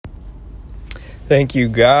Thank you,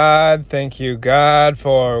 God. Thank you, God,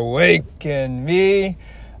 for waking me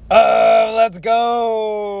up. Let's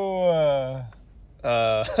go.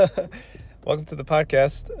 Welcome to the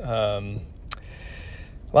podcast.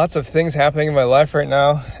 Lots of things happening in my life right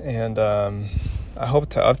now, and I hope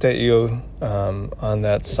to update you on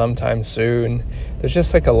that sometime soon. There's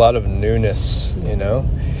just like a lot of newness, you know.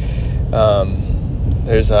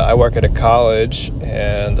 I work at a college,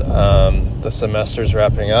 and the semester's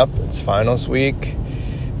wrapping up. It's finals week,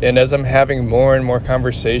 and as I'm having more and more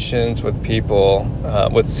conversations with people,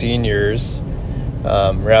 with seniors,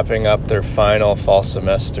 wrapping up their final fall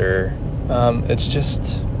semester, it's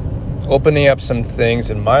just opening up some things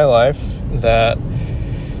in my life that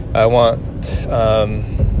I want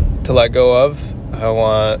to let go of. I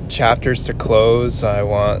want chapters to close. I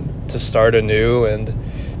want to start anew, and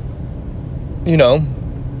you know,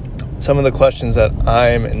 some of the questions that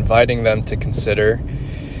I'm inviting them to consider,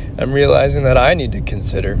 I'm realizing that I need to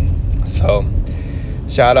consider. So,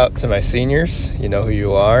 shout out to my seniors. You know who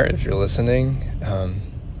you are if you're listening.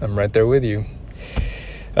 I'm right there with you.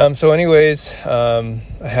 So anyways, I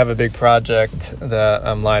have a big project that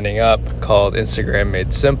I'm lining up called Instagram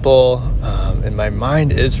Made Simple, and my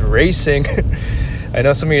mind is racing. I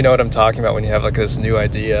know some of you know what I'm talking about when you have like this new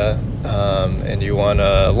idea, and you want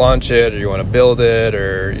to launch it, or you want to build it,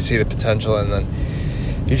 or you see the potential, and then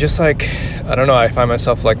you just like, I don't know, I find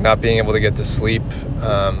myself like not being able to get to sleep,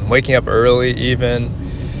 waking up early even.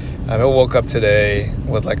 I woke up today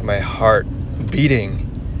with like my heart beating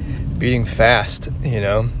fast, you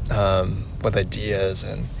know, with ideas,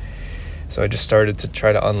 and so I just started to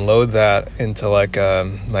try to unload that into like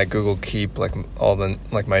my Google Keep, like all the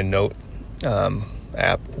like my note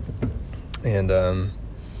app, and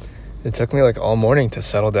it took me like all morning to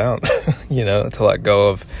settle down, you know, to let go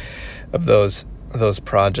of those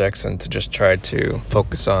projects and to just try to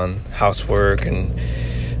focus on housework and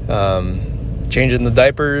changing the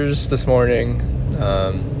diapers this morning.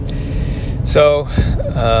 So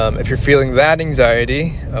if you're feeling that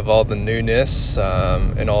anxiety of all the newness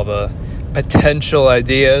and all the potential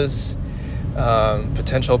ideas,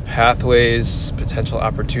 potential pathways, potential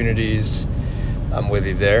opportunities, I'm with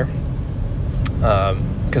you there.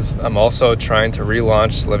 Because I'm also trying to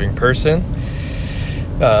relaunch Living Person.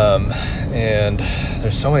 And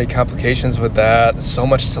there's so many complications with that, so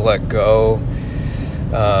much to let go.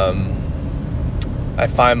 I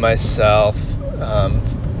find myself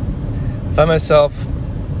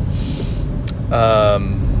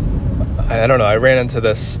I don't know, I ran into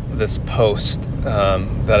this post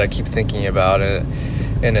that I keep thinking about,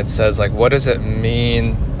 and it says like, what does it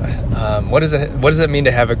mean? What does it mean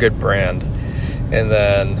to have a good brand? And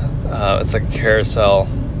then it's like a carousel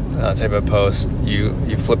type of post.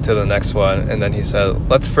 You flip to the next one, and then he said,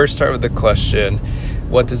 let's first start with the question,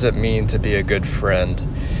 what does it mean to be a good friend?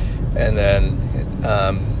 And then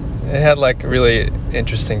it had like really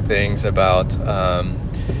interesting things about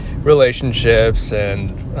relationships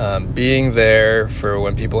and being there for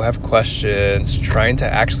when people have questions, trying to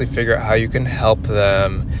actually figure out how you can help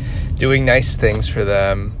them, doing nice things for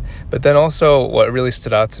them. But then also what really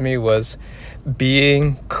stood out to me was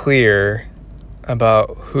being clear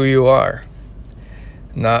about who you are,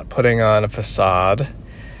 not putting on a facade,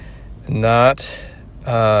 not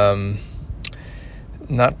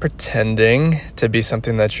pretending to be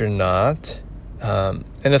something that you're not. And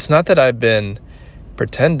it's not that I've been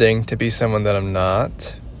pretending to be someone that I'm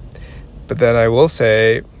not, but then I will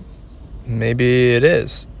say maybe it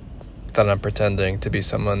is that I'm pretending to be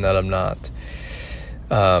someone that I'm not.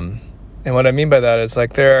 And what I mean by that is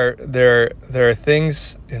like there are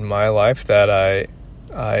things in my life that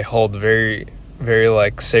I hold very, very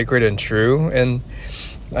like sacred and true, and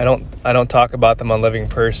I don't talk about them on Living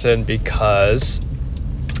Person because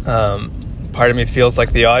part of me feels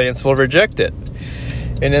like the audience will reject it.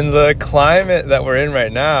 And in the climate that we're in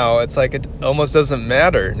right now, it's like it almost doesn't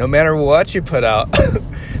matter. No matter what you put out,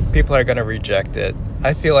 people are going to reject it.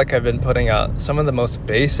 I feel like I've been putting out some of the most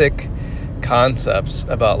basic concepts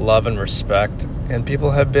about love and respect, and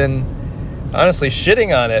people have been honestly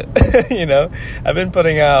shitting on it. You know, I've been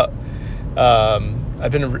putting out, I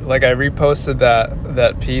reposted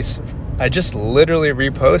that piece. I just literally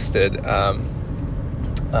reposted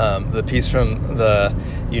the piece from the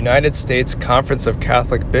United States Conference of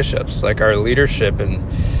Catholic Bishops, like our leadership in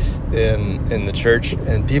the church,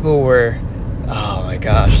 and people were, oh my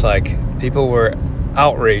gosh, like people were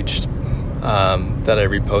outraged that I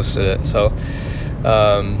reposted it. So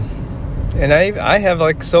and I have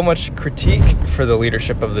like so much critique for the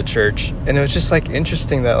leadership of the church, and it was just like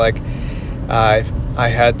interesting that like I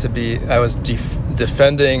was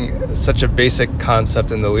defending such a basic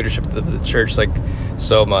concept in the leadership of the church, like,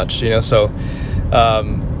 so much, so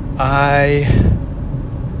I'm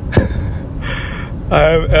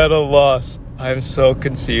at a loss. I'm so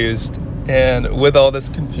confused, and with all this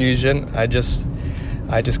confusion, I just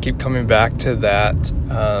keep coming back to that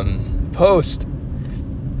post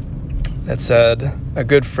that said a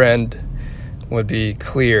good friend would be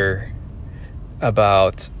clear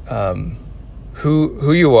about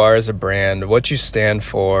who you are as a brand, what you stand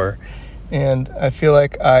for, and I feel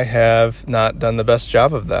like I have not done the best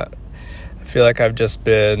job of that. I feel like I've just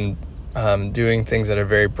been doing things that are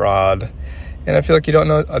very broad, and I feel like you don't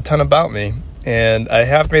know a ton about me. And I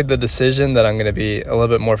have made the decision that I'm going to be a little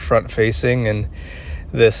bit more front-facing in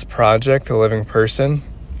this project, The Living Person.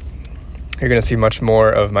 You're going to see much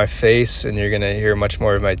more of my face, and you're going to hear much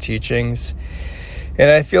more of my teachings.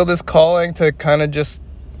 And I feel this calling to kind of just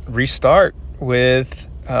restart with,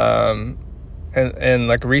 and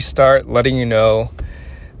like restart letting you know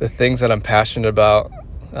the things that I'm passionate about,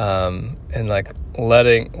 and like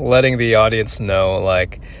letting the audience know,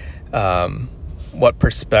 like, what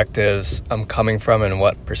perspectives I'm coming from and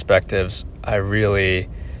what perspectives I really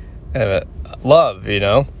love,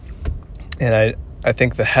 And I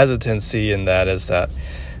think the hesitancy in that is that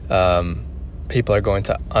people are going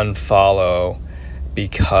to unfollow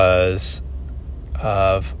because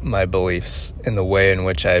of my beliefs in the way in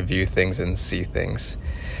which I view things and see things,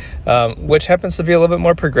 which happens to be a little bit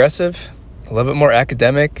more progressive, a little bit more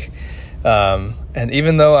academic. And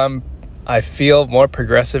even though I feel more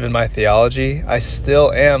progressive in my theology, I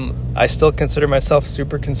still consider myself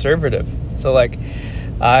super conservative. So like,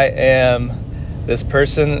 I am this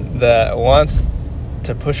person that wants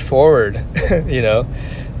to push forward, to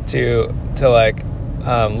like,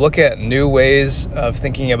 look at new ways of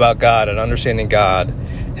thinking about God and understanding God,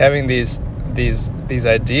 having these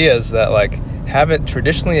ideas that like haven't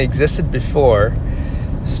traditionally existed before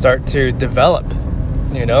start to develop,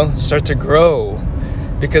 start to grow.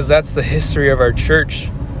 Because that's the history of our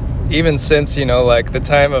church, even since, like the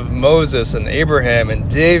time of Moses and Abraham and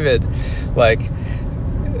David, like,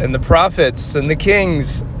 and the prophets and the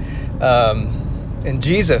kings, and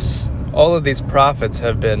Jesus. All of these prophets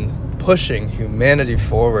have been pushing humanity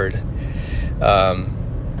forward.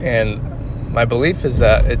 And my belief is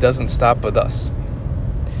that it doesn't stop with us.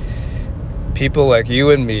 People like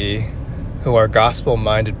you and me, who are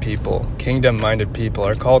gospel-minded people, kingdom-minded people,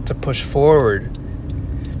 are called to push forward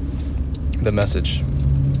the message.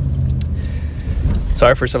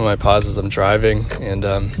 Sorry for some of my pauses. I'm driving and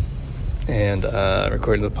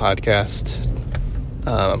recording the podcast.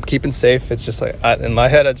 I'm keeping safe. It's just like in my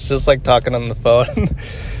head, it's just like talking on the phone.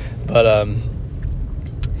 But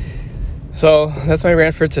so that's my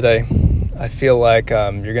rant for today. I feel like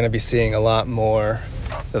you're going to be seeing a lot more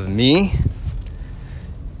of me.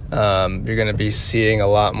 You're going to be seeing a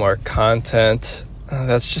lot more content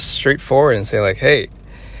that's just straightforward and say like, hey,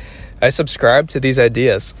 I subscribe to these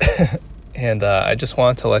ideas, and I just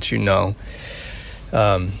want to let you know.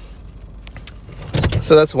 So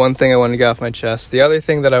that's one thing I wanted to get off my chest. The other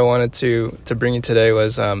thing that I wanted to bring you today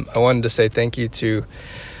was I wanted to say thank you to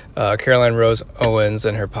Caroline Rose Owens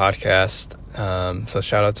and her podcast. So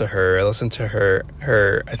shout out to her. I listened to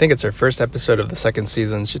her. I think it's her first episode of the second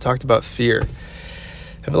season. She talked about fear. I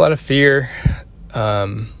have a lot of fear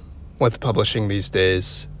with publishing these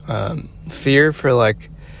days. Fear for like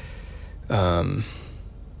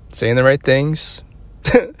saying the right things.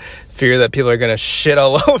 Fear that people are going to shit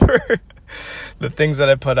all over the things that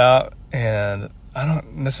I put out. And I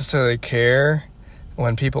don't necessarily care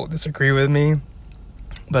when people disagree with me.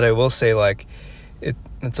 But I will say, like,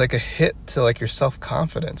 it's like a hit to like your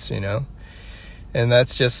self-confidence, and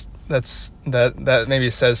that maybe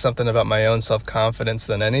says something about my own self-confidence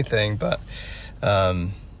than anything. But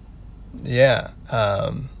trying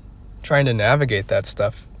to navigate that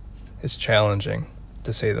stuff is challenging,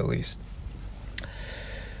 to say the least.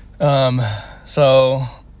 So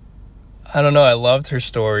I don't know. I loved her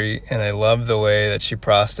story, and I loved the way that she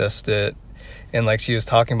processed it. And like she was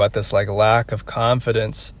talking about this like lack of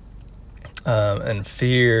confidence and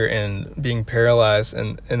fear and being paralyzed.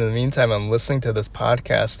 And in the meantime, I'm listening to this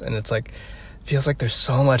podcast, and it's like, feels like there's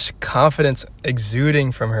so much confidence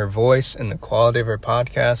exuding from her voice and the quality of her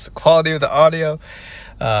podcast, the quality of the audio.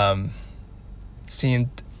 Seemed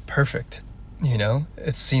perfect,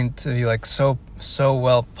 it seemed to be like so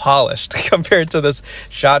well polished compared to this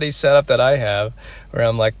shoddy setup that I have, where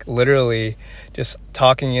I'm like literally just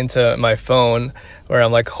talking into my phone, where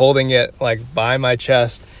I'm like holding it like by my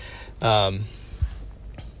chest. Hopefully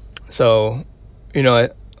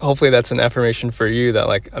that's an affirmation for you that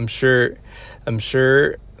like, I'm sure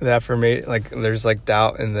affirmation, like there's like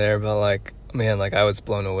doubt in there, but like, man, like I was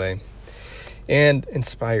blown away and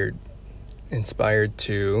inspired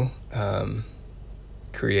to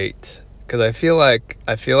create. Because I feel like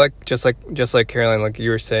just like Caroline, like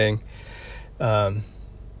you were saying, the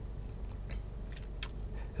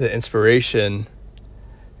inspiration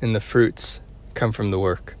and the fruits come from the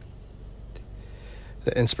work.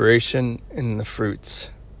 The inspiration and the fruits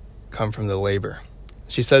come from the labor.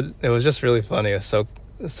 She said, it was just really funny. It's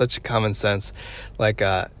such common sense. Like,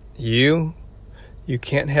 you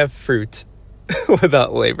can't have fruit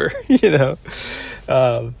without labor,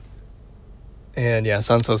 and yeah, it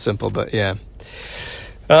sounds so simple, but yeah.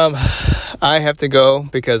 I have to go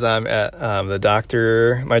because I'm at my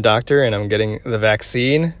doctor, and I'm getting the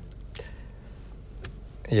vaccine.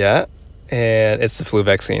 Yeah, and it's the flu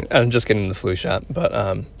vaccine. I'm just getting the flu shot, but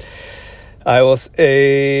I will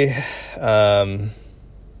say that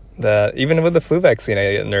even with the flu vaccine,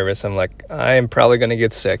 I get nervous. I'm like, I am probably going to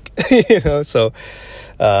get sick, So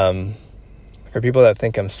for people that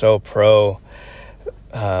think I'm so pro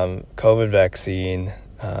COVID vaccine,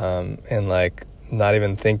 and like not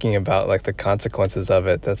even thinking about like the consequences of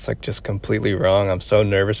it, that's like just completely wrong. I'm so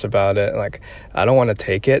nervous about it. Like, I don't want to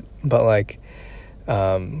take it, but like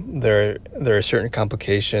there are certain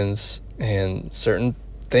complications and certain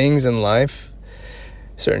things in life,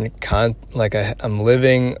 I'm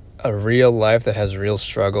living a real life that has real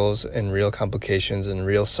struggles and real complications and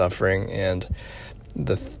real suffering, and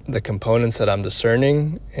the components that I'm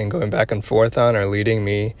discerning and going back and forth on are leading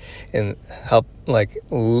me and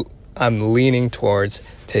I'm leaning towards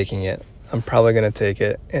taking it. I'm probably going to take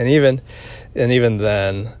it. And even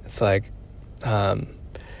then, it's like,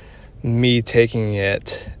 me taking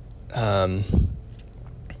it,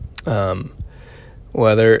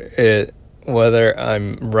 whether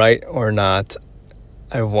I'm right or not,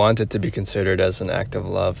 I want it to be considered as an act of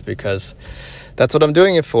love, because that's what I'm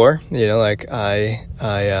doing it for. Like I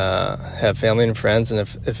have family and friends, and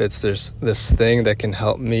if there's this thing that can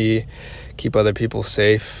help me keep other people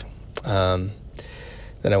safe, then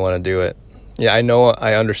I want to do it. Yeah,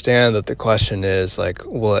 I understand that the question is like,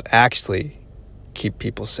 will it actually keep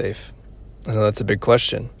people safe? I know that's a big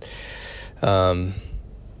question. The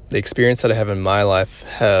experience that I have in my life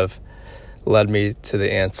have led me to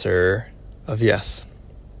the answer of yes.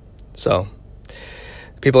 So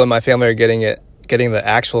people in my family are getting the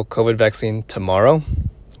actual COVID vaccine tomorrow,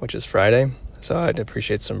 which is Friday. So I'd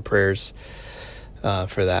appreciate some prayers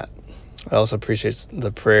for that. I also appreciate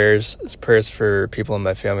the prayers for people in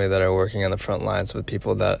my family that are working on the front lines with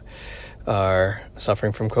people that are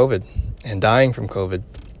suffering from COVID and dying from COVID,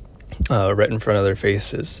 right in front of their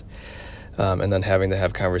faces, and then having to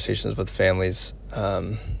have conversations with families.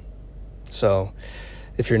 So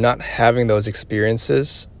if you're not having those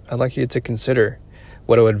experiences, I'd like you to consider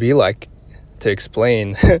what it would be like to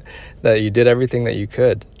explain that you did everything that you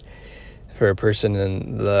could for a person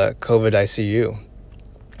in the COVID ICU,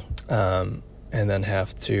 and then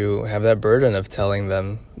have to have that burden of telling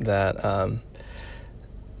them that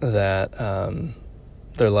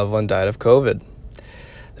their loved one died of COVID.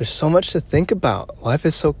 There's so much to think about. Life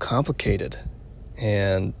is so complicated,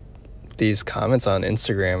 and these comments on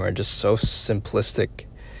Instagram are just so simplistic,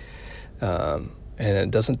 and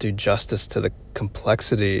it doesn't do justice to the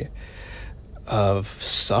complexity of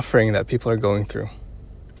suffering that people are going through.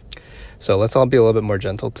 So let's all be a little bit more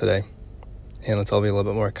gentle today, and let's all be a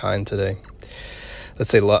little bit more kind today.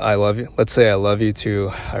 Let's say I love you. Let's say I love you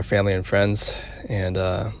to our family and friends, and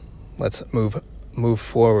let's move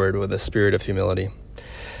forward with a spirit of humility.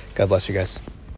 God bless you guys.